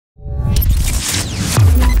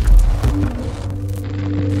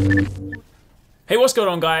Hey, what's going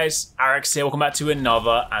on guys? Arekkz here, welcome back to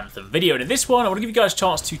another Anthem video. And in this one, I want to give you guys a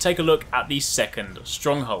chance to take a look at the second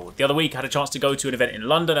Stronghold. The other week, I had a chance to go to an event in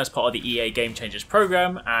London as part of the EA Game Changers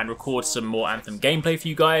program and record some more Anthem gameplay for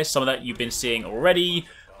you guys. Some of that you've been seeing already.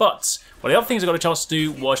 But one of the other things I got a chance to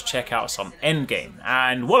do was check out some endgame.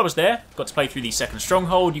 And while I was there, got to play through the second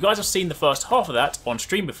Stronghold. You guys have seen the first half of that on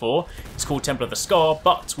stream before. It's called Temple of the Scar,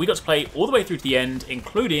 but we got to play all the way through to the end,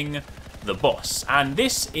 including the boss. And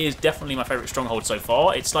this is definitely my favourite Stronghold so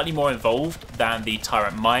far. It's slightly more involved than the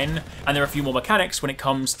Tyrant Mine, and there are a few more mechanics when it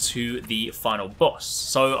comes to the final boss.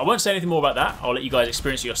 So I won't say anything more about that. I'll let you guys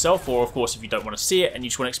experience it yourself, or of course if you don't want to see it and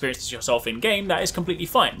you just want to experience this yourself in game, that is completely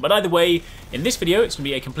fine. But either way, in this video it's going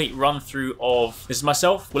to be a complete run through of, this is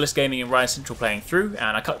myself, WiLLiSGaming and Ryan Central playing through,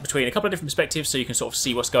 and I cut between a couple of different perspectives so you can sort of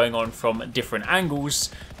see what's going on from different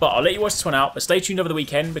angles. But I'll let you watch this one out, but stay tuned over the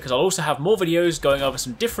weekend because I'll also have more videos going over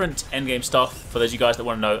some different endgame stuff for those of you guys that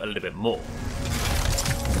want to know a little bit more.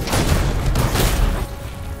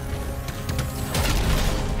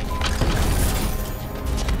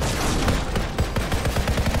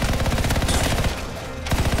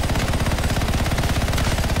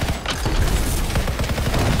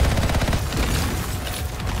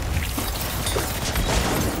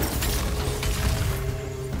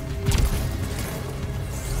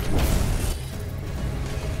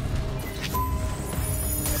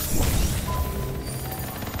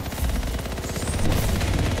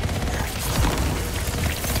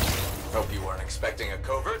 Expecting a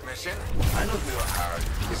covert mission? I know we were hard.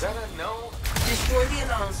 Is that a no? Destroy the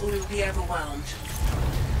alarms or we'll be overwhelmed.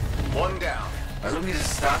 One down. I don't need a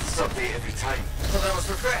status update every time. Well, that was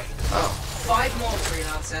for free. Oh. 5 more,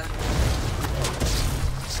 freelancer.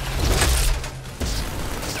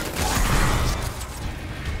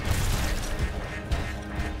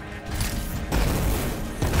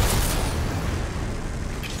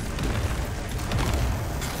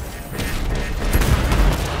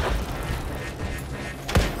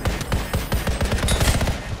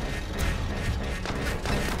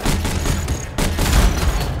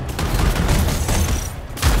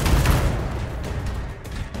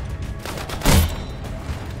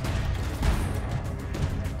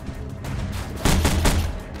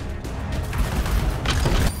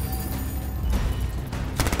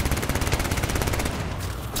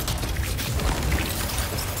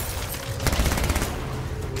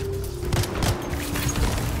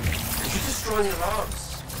 Destroy the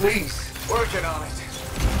alarms. Please. Working on it.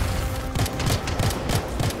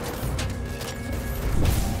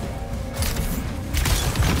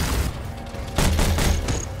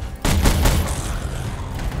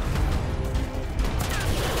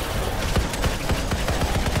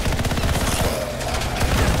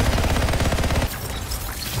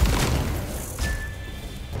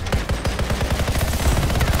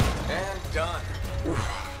 And done.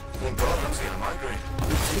 Thank God I was getting a migraine.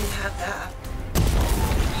 We had that.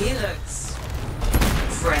 He looks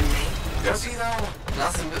friendly. Does he though?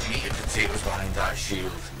 Nothing but meat and potatoes behind that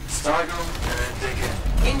shield. Stagger and then dig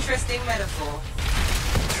in. Interesting metaphor.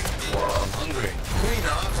 Well, I'm hungry. Can we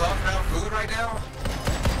not talk about food right now?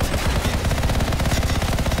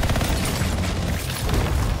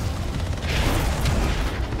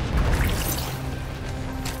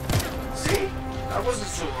 See? That wasn't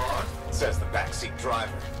so hard. Says the backseat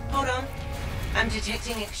driver. Hold on. I'm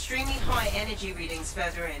detecting extremely high energy readings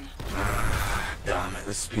further in. Damn it,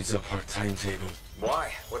 this speeds up our timetable.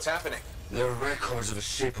 Why? What's happening? There are records of a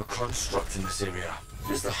Shaper construct in this area.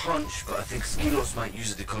 There's the hunch, but I think Skilos might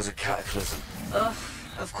use it to cause a cataclysm. Ugh,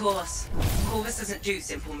 of course. Corvus doesn't do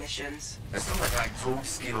simple missions. It's not like I told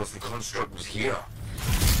Skilos the construct was here.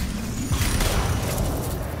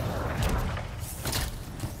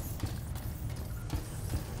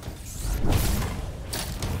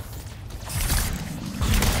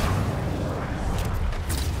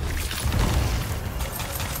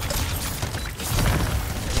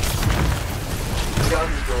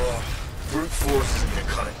 Brute force isn't gonna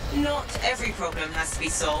cut it. Not every problem has to be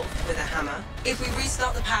solved with a hammer. If we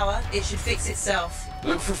restart the power, it should fix itself.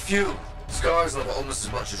 Look for fuel. Scars love it almost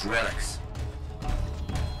as much as relics.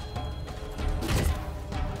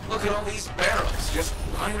 Look at all these barrels just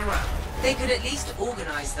lying around. They could at least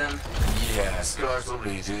organize them. Yeah, Scars don't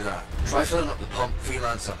really do that. Try filling up the pump,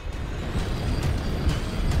 freelancer.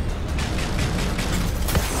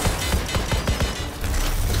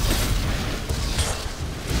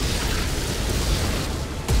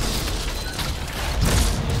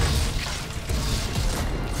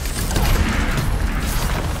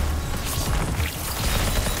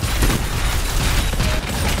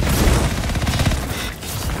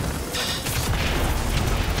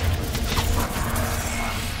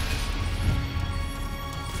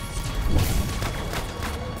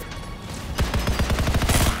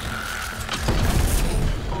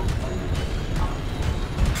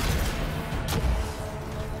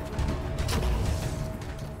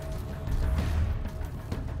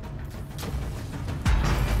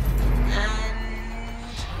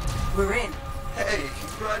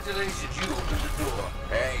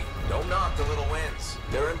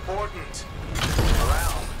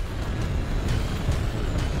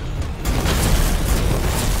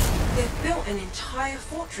 entire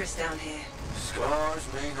fortress down here. Scars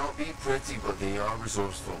may not be pretty, but they are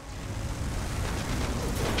resourceful.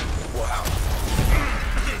 Wow.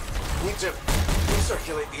 Need to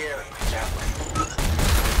recirculate the air with my javelin.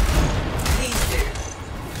 Please do.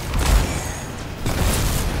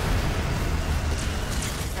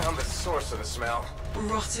 Found the source of the smell.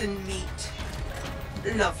 Rotten meat.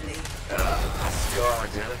 Lovely. A scar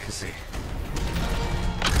delicacy.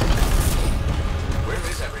 Where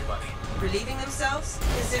is everybody? Relieving themselves,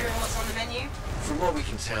 considering what's on the menu? From what we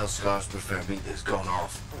can tell, Scars prefer meat that's gone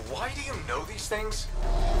off. Why do you know these things?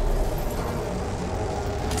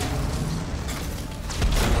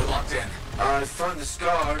 We're locked in. I found the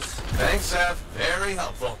Scars. Thanks, Sev. Very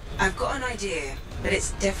helpful. I've got an idea, but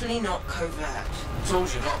it's definitely not covert.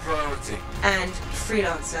 Told you, not priority. And,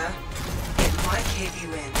 freelancer, it might cave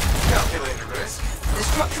you in. Calculated risk. The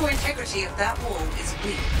structural integrity of that wall is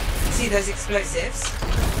weak. See those explosives?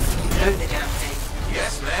 Blow the damn thing.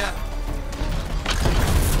 Yes, ma'am.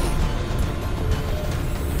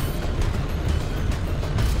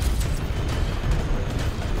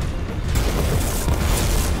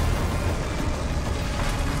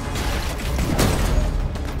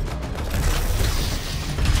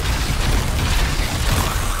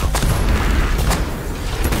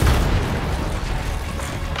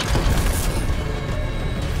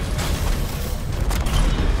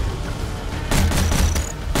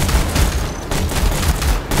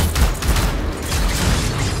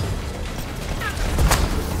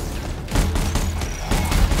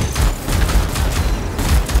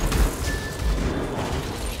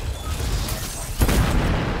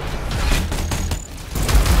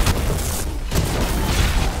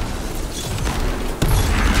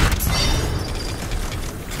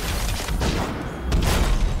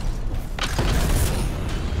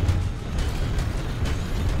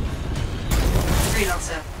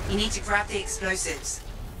 Freelancer, you need to grab the explosives.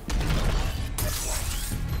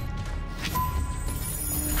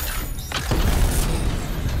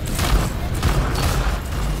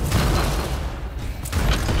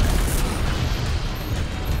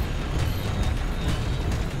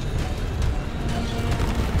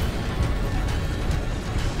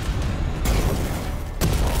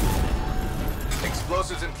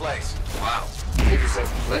 Explosives in place. Wow. Give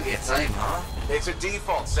yourself plenty of time, huh? It's a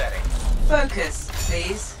default setting. Focus,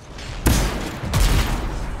 please.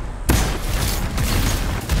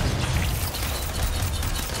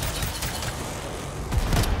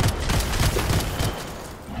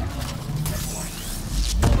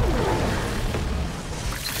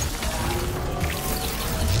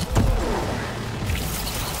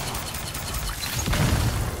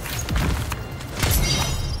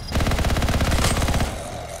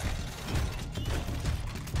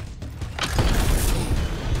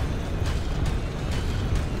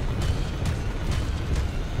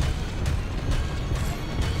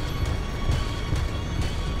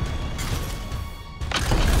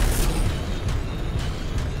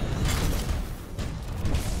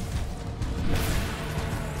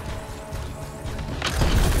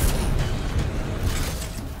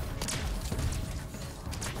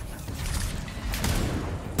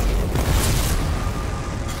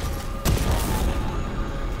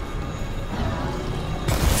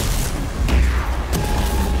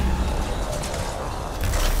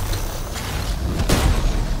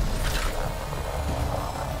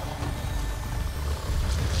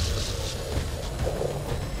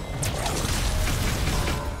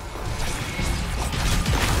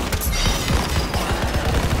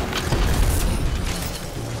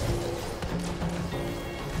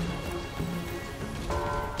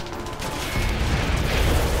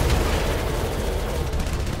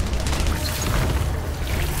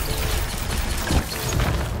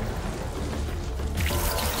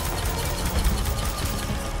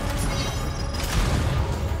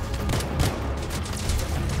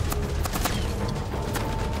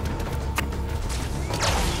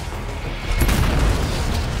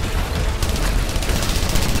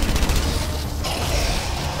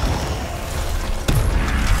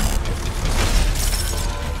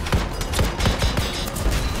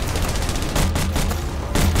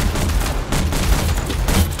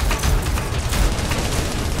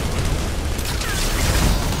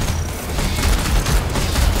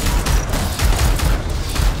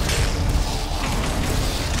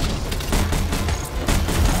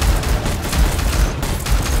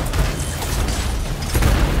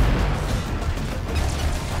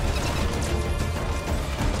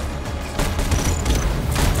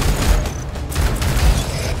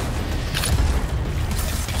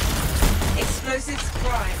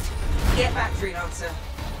 Get back, freelancer.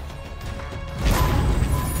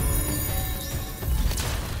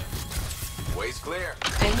 Way's clear.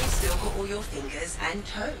 And you've still got all your fingers and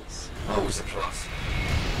toes. Always a plus.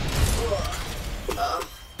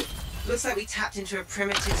 Looks like we tapped into a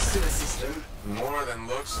primitive sewer system. More than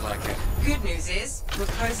looks like it. Good news is, we're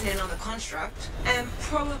closing in on the construct, and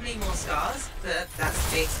probably more scars, but that's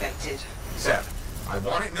to be expected. Seb, I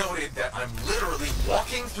want it noted that I'm literally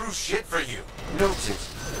walking through shit for you. Noted.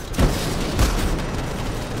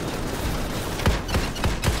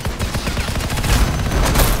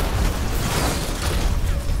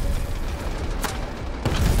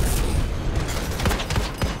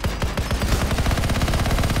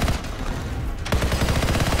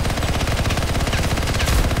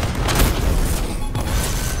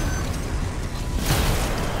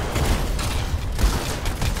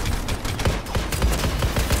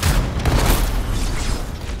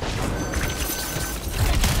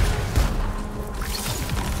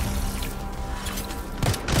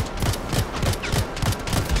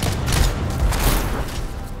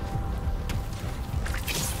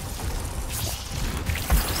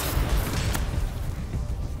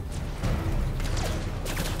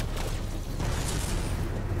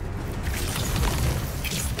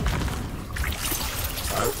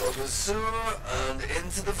 The sewer and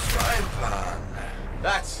into the frying pan.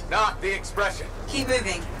 That's not the expression. Keep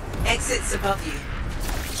moving. Exit's above you.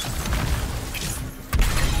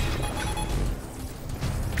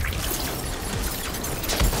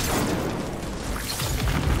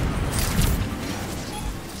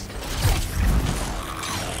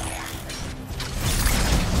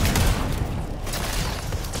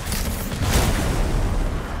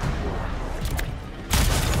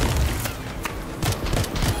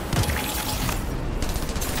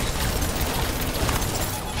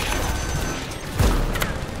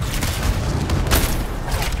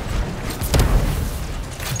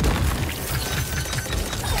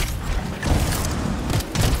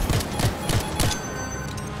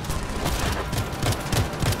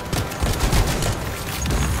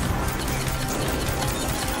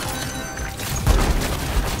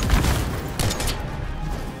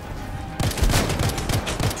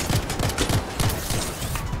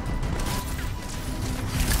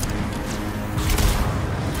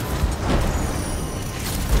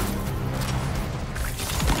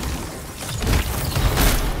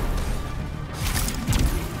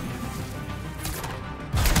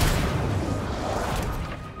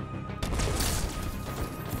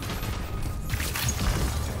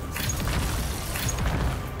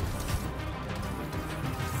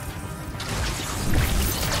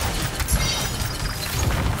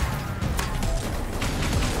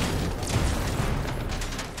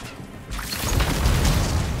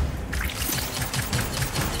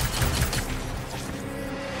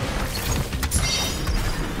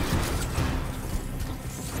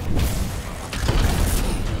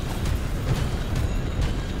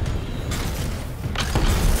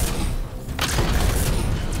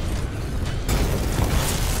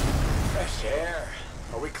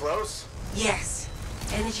 Close? Yes.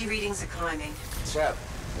 Energy readings are climbing. Seb,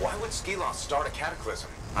 why would Skelos start a cataclysm?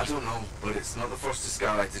 I don't know, but it's not the first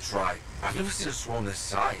Sky to try. I've never seen a swarm this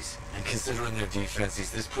size. And considering their defenses,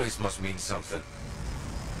 this place must mean something.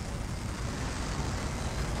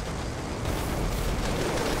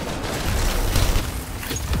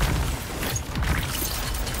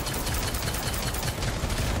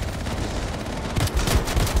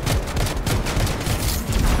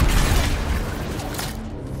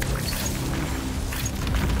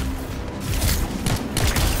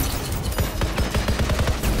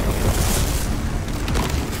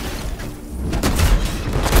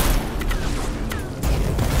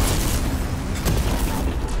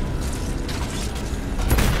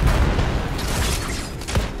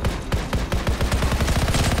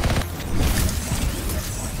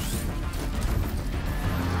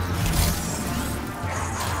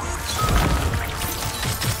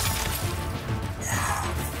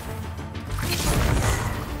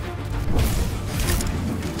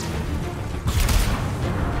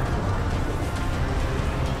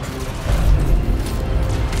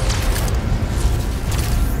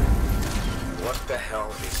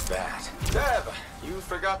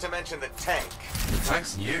 Forgot to mention the tank. The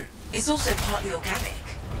tank's new. It's also partly organic.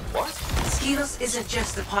 What? Skelos isn't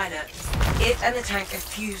just the pilot. It and the tank are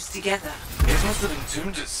fused together. It must have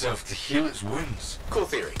entombed itself to heal its wounds. Cool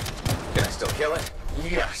theory. Can I still kill it?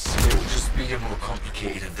 Yes, it will just be a more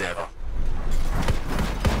complicated endeavor.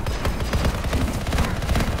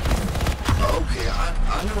 Okay,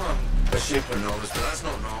 I know I'm a shaper novice, but that's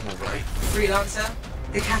not normal, right? Freelancer,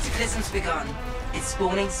 the cataclysm's begun. It's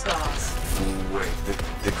spawning scars. Wait,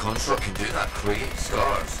 the construct can do that? Create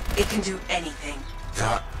scars? It can do anything.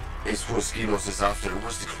 That It's what Skilos is after,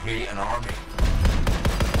 was to create an army.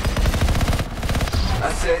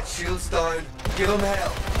 That's it, shields down. Give him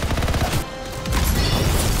hell.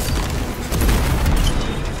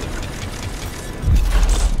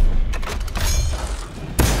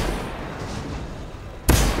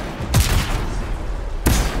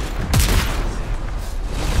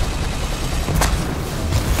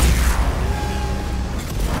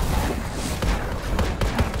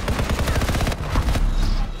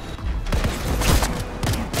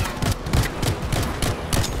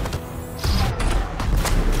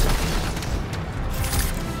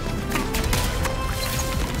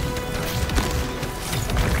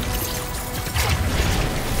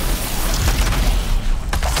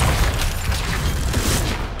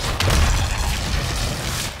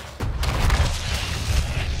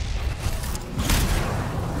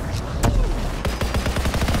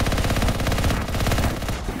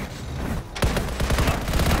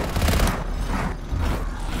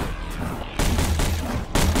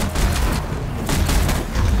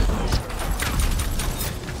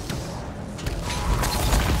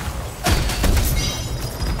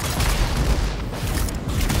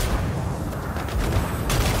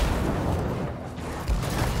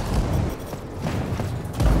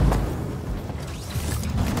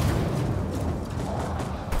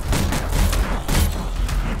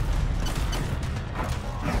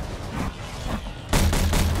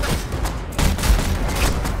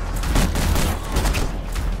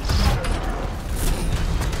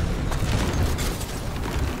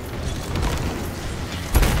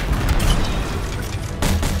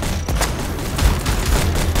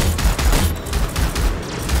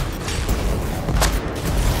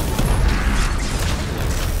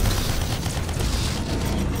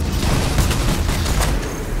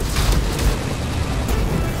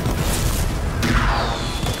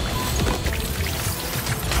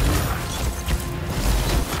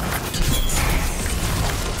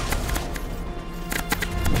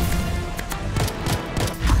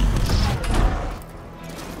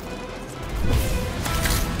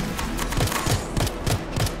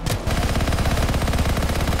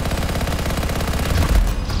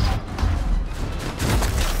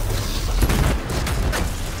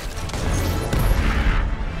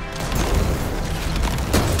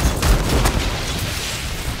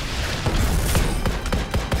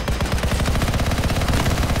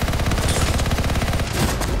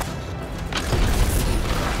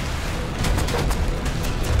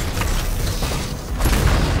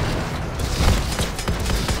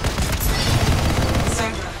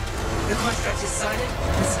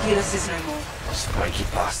 This is no more. Spiky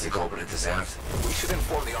plastic all but it deserved. We should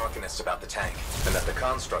inform the Arcanists about the tank, and that the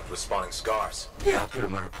construct was spawning scars. Yeah, I'll put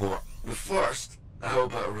in my report. But first, how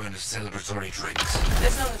about a round of celebratory drinks?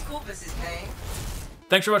 As long as Corpus is paying.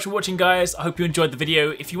 Thanks very much for watching, guys. I hope you enjoyed the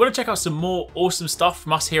video. If you want to check out some more awesome stuff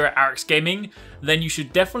from us here at ArexGaming, then you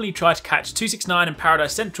should definitely try to catch TwoSixNine and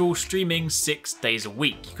Paradise Central streaming 6 days a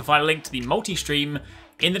week. You can find a link to the multi-stream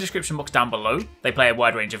in the description box down below. They play a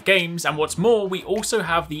wide range of games, and what's more, we also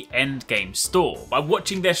have the Endgame store. By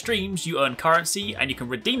watching their streams, you earn currency, and you can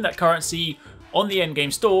redeem that currency on the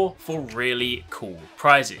Endgame store for really cool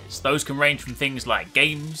prizes. Those can range from things like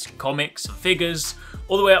games, comics, and figures,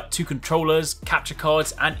 all the way up to controllers, capture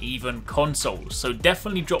cards, and even consoles. So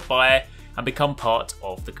definitely drop by and become part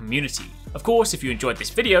of the community. Of course, if you enjoyed this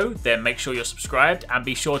video, then make sure you're subscribed and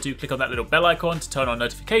be sure to click on that little bell icon to turn on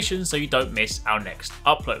notifications so you don't miss our next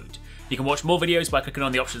upload. You can watch more videos by clicking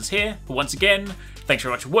on the options here, but once again, thanks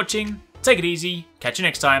very much for watching, take it easy, catch you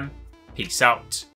next time, peace out.